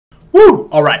Woo!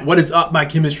 All right, what is up, my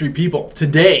chemistry people?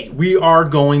 Today, we are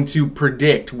going to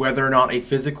predict whether or not a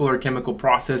physical or chemical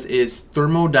process is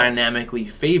thermodynamically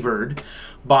favored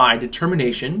by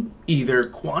determination, either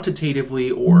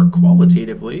quantitatively or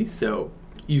qualitatively, so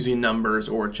using numbers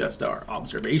or just our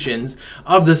observations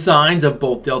of the signs of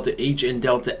both delta H and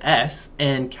delta S,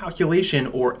 and calculation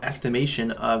or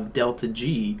estimation of delta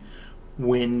G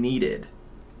when needed.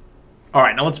 All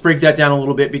right, now let's break that down a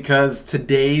little bit because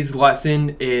today's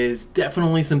lesson is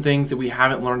definitely some things that we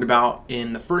haven't learned about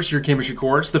in the first year chemistry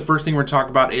course. The first thing we're going to talk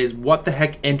about is what the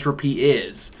heck entropy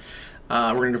is.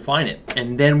 We're going to define it.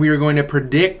 And then we are going to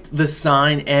predict the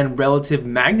sign and relative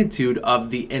magnitude of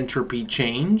the entropy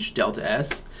change, delta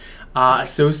S,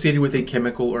 associated with a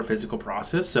chemical or physical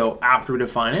process. So after we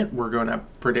define it, we're going to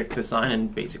predict the sign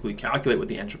and basically calculate what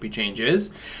the entropy change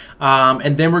is.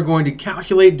 And then we're going to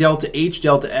calculate delta H,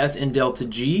 delta S, and delta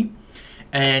G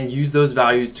and use those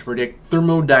values to predict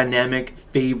thermodynamic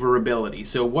favorability.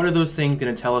 So what are those things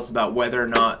going to tell us about whether or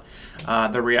not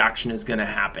the reaction is going to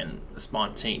happen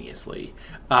spontaneously?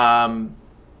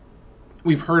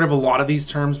 We've heard of a lot of these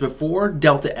terms before.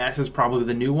 Delta S is probably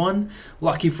the new one.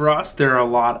 Lucky for us, there are a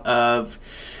lot of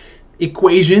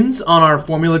equations on our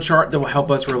formula chart that will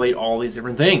help us relate all these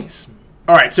different things.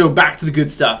 All right, so back to the good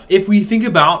stuff. If we think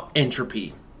about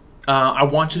entropy, I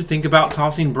want you to think about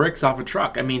tossing bricks off a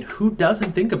truck. I mean, who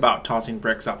doesn't think about tossing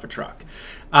bricks off a truck?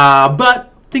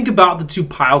 But think about the two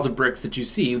piles of bricks that you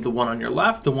see, the one on your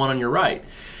left, the one on your right.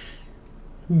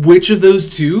 Which of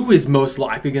those two is most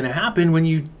likely going to happen when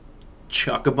you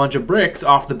chuck a bunch of bricks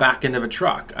off the back end of a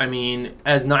truck? I mean,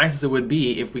 as nice as it would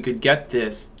be if we could get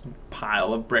this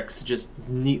pile of bricks to just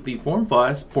neatly form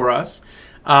for us,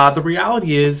 the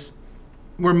reality is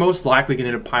we're most likely going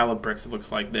to get a pile of bricks that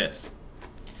looks like this.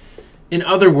 In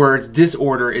other words,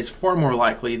 disorder is far more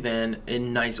likely than a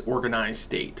nice organized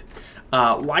state.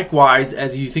 Likewise,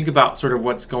 as you think about sort of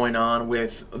what's going on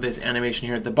with this animation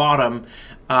here at the bottom,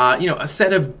 a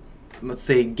set of, let's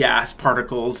say, gas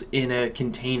particles in a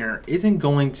container isn't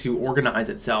going to organize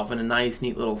itself in a nice,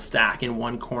 neat little stack in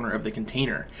one corner of the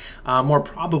container. More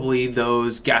probably,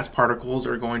 those gas particles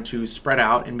are going to spread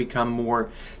out and become more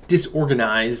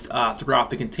disorganized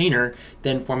throughout the container,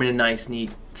 then forming a nice,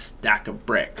 neat stack of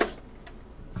bricks.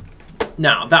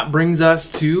 Now, that brings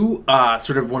us to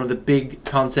sort of one of the big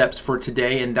concepts for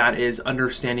today, and that is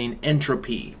understanding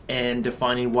entropy and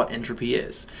defining what entropy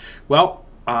is. Well,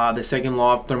 the second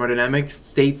law of thermodynamics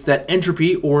states that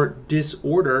entropy, or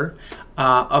disorder,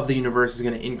 of the universe is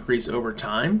going to increase over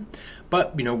time.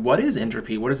 But, what is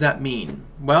entropy? What does that mean?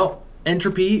 Well,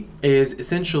 entropy is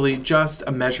essentially just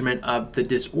a measurement of the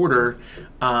disorder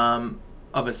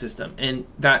of a system, and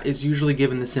that is usually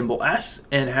given the symbol S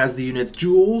and has the units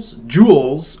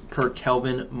joules per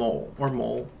Kelvin mole, or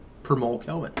mole per mole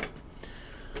Kelvin.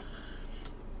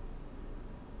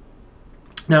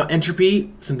 Now,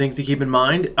 entropy, some things to keep in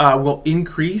mind, will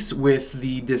increase with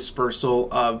the dispersal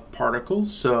of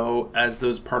particles. So as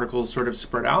those particles sort of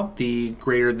spread out, the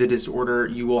greater the disorder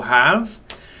you will have.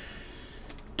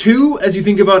 Two, as you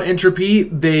think about entropy,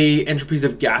 the entropies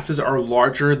of gases are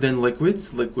larger than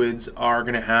liquids. Liquids are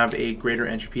going to have a greater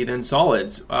entropy than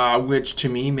solids, which to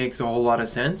me makes a whole lot of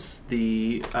sense.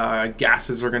 The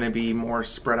gases are going to be more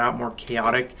spread out, more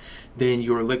chaotic than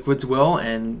your liquids will,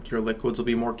 and your liquids will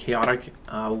be more chaotic,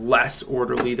 less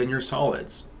orderly than your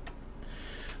solids.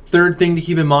 Third thing to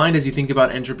keep in mind as you think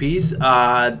about entropies,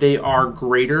 they are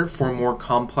greater for more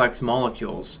complex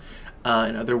molecules.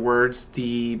 In other words,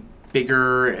 the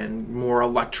bigger and more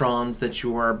electrons that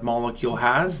your molecule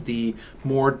has, the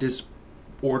more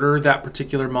disorder that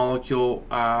particular molecule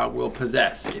will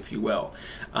possess, if you will,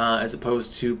 as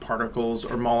opposed to particles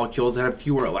or molecules that have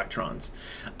fewer electrons.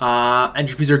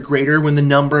 Entropies are greater when the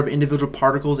number of individual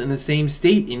particles in the same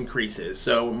state increases.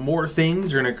 So more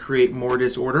things are going to create more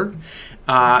disorder.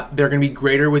 They're going to be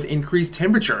greater with increased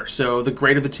temperature. So the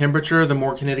greater the temperature, the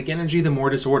more kinetic energy, the more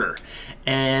disorder.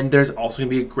 And there's also going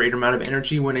to be a greater amount of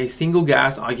energy when a single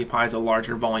gas occupies a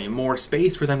larger volume, more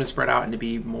space for them to spread out and to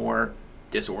be more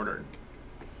disordered.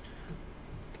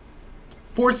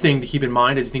 Fourth thing to keep in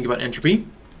mind as you think about entropy,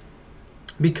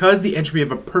 because the entropy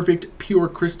of a perfect pure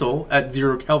crystal at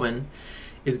 0 Kelvin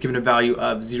is given a value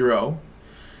of 0,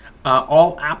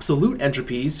 all absolute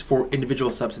entropies for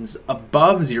individual substances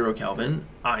above 0 Kelvin,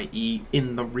 i.e.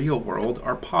 in the real world,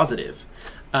 are positive.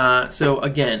 So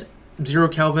again, 0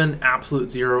 Kelvin, absolute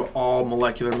zero, all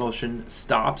molecular motion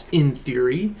stops in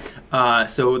theory.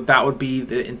 So that would be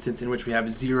the instance in which we have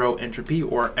zero entropy,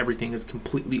 or everything is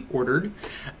completely ordered.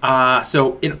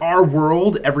 So in our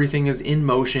world, everything is in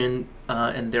motion,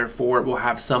 and therefore it will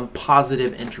have some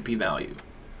positive entropy value.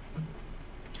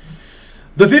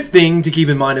 The fifth thing to keep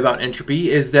in mind about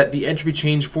entropy is that the entropy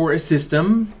change for a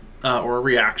system or a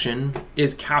reaction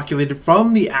is calculated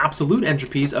from the absolute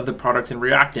entropies of the products and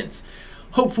reactants.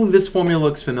 Hopefully this formula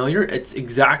looks familiar. It's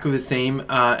exactly the same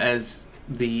as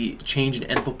the change in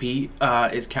enthalpy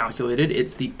is calculated.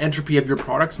 It's the entropy of your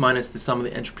products minus the sum of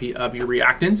the entropy of your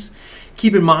reactants.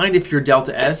 Keep in mind, if your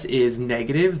delta S is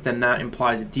negative, then that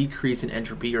implies a decrease in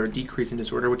entropy or a decrease in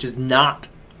disorder, which is not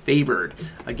favored.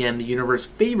 Again, the universe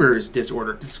favors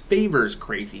disorder, disfavors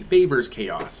crazy, favors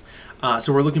chaos.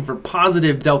 So we're looking for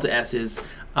positive delta S's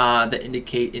that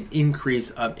indicate an increase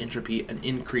of entropy, an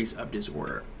increase of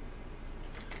disorder.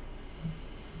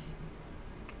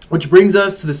 Which brings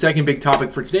us to the second big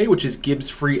topic for today, which is Gibbs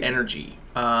free energy.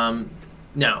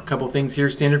 Now, a couple things here.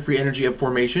 Standard free energy of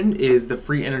formation is the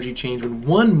free energy change when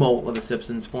 1 mole of a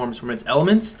substance forms from its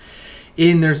elements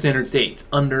in their standard states.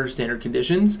 Under standard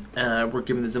conditions, we're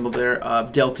given the symbol there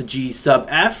of delta G sub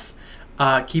F.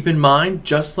 Keep in mind,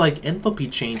 just like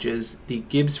enthalpy changes, the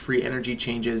Gibbs free energy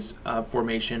changes of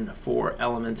formation for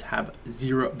elements have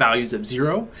values of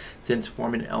 0, since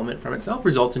forming an element from itself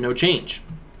results in no change.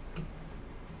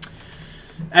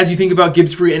 As you think about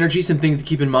Gibbs free energy, some things to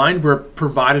keep in mind. We're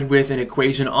provided with an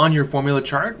equation on your formula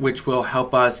chart, which will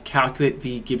help us calculate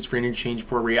the Gibbs free energy change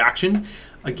for a reaction.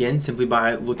 Again, simply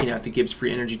by looking at the Gibbs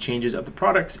free energy changes of the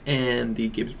products and the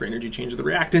Gibbs free energy change of the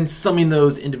reactants, summing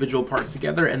those individual parts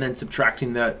together, and then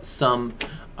subtracting the sum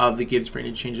of the Gibbs free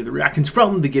energy change of the reactants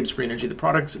from the Gibbs free energy of the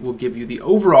products will give you the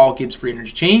overall Gibbs free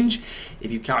energy change.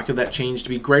 If you calculate that change to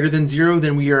be greater than 0,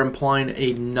 then we are implying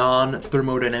a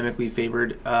non-thermodynamically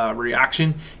favored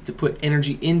reaction. To put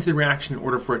energy into the reaction in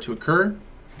order for it to occur,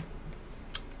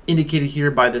 indicated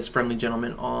here by this friendly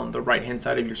gentleman on the right hand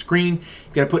side of your screen.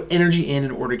 You've got to put energy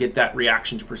in order to get that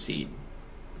reaction to proceed.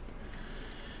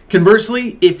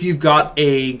 Conversely, if you've got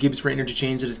a Gibbs free energy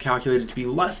change that is calculated to be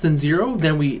less than 0,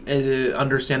 then we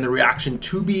understand the reaction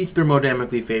to be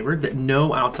thermodynamically favored, that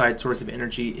no outside source of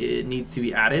energy needs to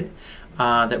be added,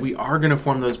 that we are going to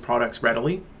form those products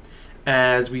readily.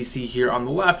 As we see here on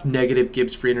the left, negative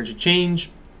Gibbs free energy change,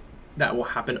 that will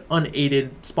happen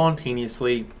unaided,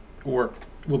 spontaneously, or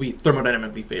will be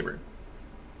thermodynamically favored.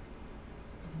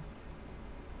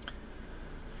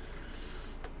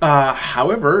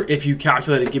 However, if you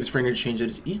calculate a Gibbs free energy change that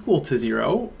is equal to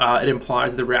 0, it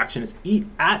implies that the reaction is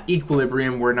at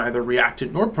equilibrium where neither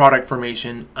reactant nor product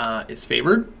formation is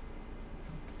favored.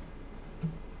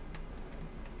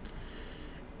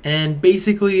 And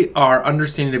basically, our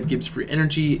understanding of Gibbs free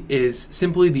energy is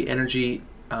simply the energy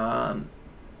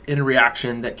in a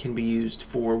reaction that can be used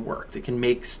for work, that can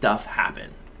make stuff happen.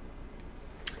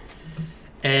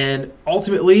 And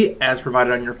ultimately, as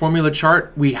provided on your formula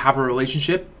chart, we have a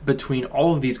relationship between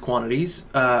all of these quantities.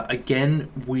 Again,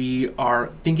 we are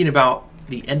thinking about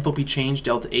the enthalpy change,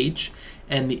 delta H,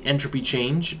 and the entropy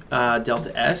change,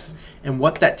 delta S, and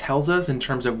what that tells us in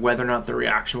terms of whether or not the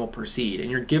reaction will proceed. And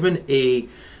you're given a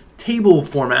table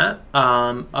format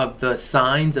of the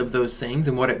signs of those things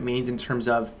and what it means in terms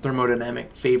of thermodynamic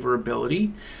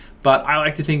favorability. But I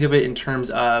like to think of it in terms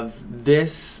of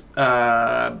this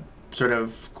sort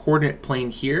of coordinate plane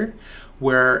here,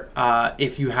 where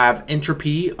if you have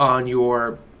entropy on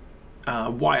your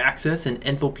y-axis and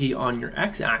enthalpy on your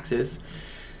x-axis,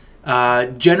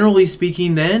 generally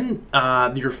speaking then,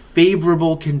 your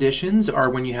favorable conditions are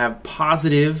when you have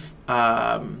positive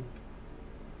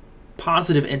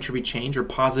entropy change or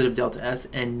positive delta S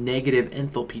and negative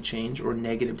enthalpy change or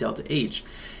negative delta H.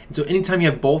 And so anytime you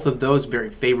have both of those very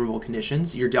favorable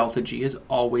conditions, your delta G is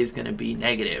always going to be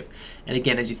negative. And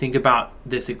again, as you think about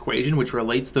this equation, which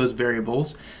relates those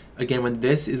variables, again, when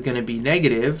this is going to be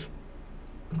negative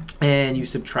and you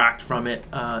subtract from it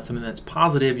something that's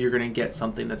positive, you're going to get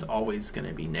something that's always going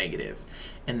to be negative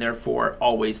and therefore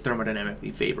always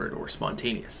thermodynamically favored or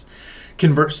spontaneous.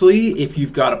 Conversely, if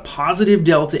you've got a positive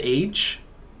delta H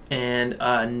and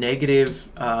a negative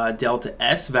delta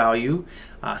S value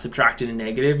subtracted a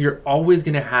negative, you're always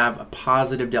going to have a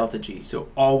positive delta G. So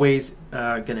always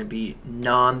going to be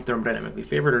non-thermodynamically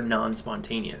favored or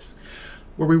non-spontaneous.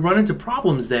 Where we run into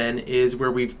problems then is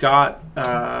where we've got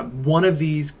one of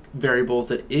these variables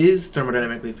that is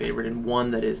thermodynamically favored and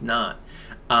one that is not.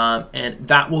 And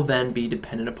that will then be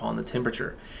dependent upon the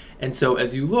temperature. And so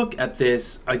as you look at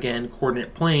this, again,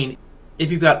 coordinate plane,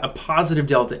 if you've got a positive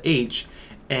delta H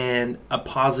and a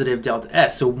positive delta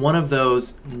S. So one of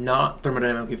those not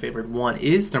thermodynamically favored, one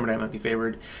is thermodynamically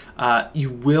favored, you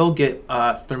will get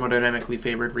a thermodynamically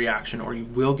favored reaction, or you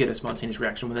will get a spontaneous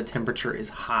reaction when the temperature is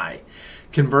high.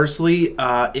 Conversely,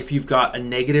 if you've got a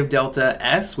negative delta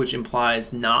S, which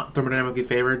implies not thermodynamically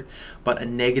favored, but a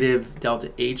negative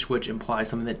delta H, which implies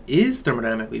something that is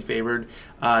thermodynamically favored,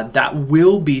 that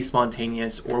will be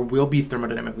spontaneous or will be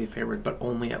thermodynamically favored, but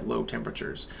only at low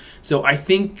temperatures. So I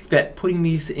think that putting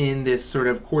these in this sort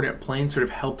of coordinate plane sort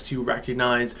of helps you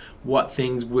recognize what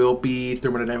things will be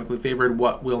thermodynamically favored,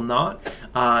 what will not,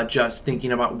 just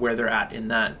thinking about where they're at in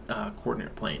that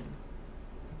coordinate plane.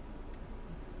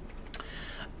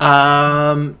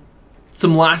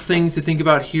 Some last things to think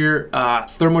about here.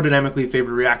 Thermodynamically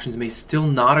favored reactions may still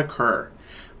not occur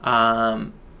at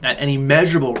any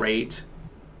measurable rate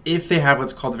if they have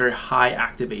what's called a very high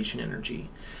activation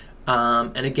energy.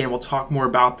 And again, we'll talk more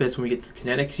about this when we get to the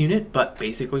kinetics unit, but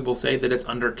basically we'll say that it's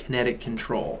under kinetic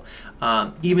control,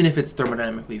 even if it's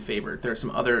thermodynamically favored. There are some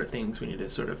other things we need to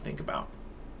sort of think about.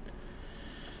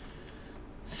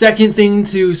 Second thing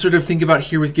to sort of think about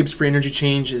here with Gibbs free energy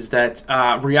change is that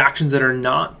reactions that are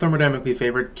not thermodynamically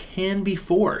favored can be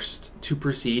forced to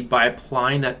proceed by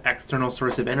applying that external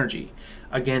source of energy.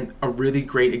 Again, a really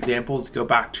great example is to go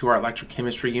back to our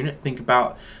electrochemistry unit. Think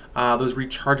about those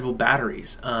rechargeable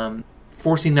batteries.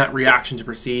 Forcing that reaction to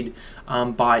proceed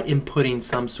by inputting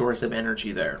some source of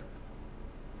energy there.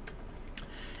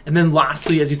 And then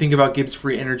lastly, as you think about Gibbs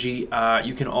free energy,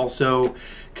 you can also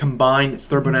combine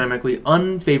thermodynamically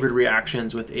unfavored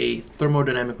reactions with a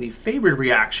thermodynamically favored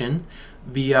reaction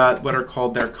via what are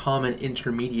called their common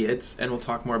intermediates, and we'll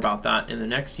talk more about that in the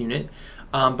next unit.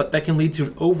 But that can lead to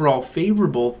an overall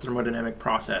favorable thermodynamic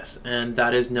process, and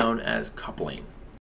that is known as coupling.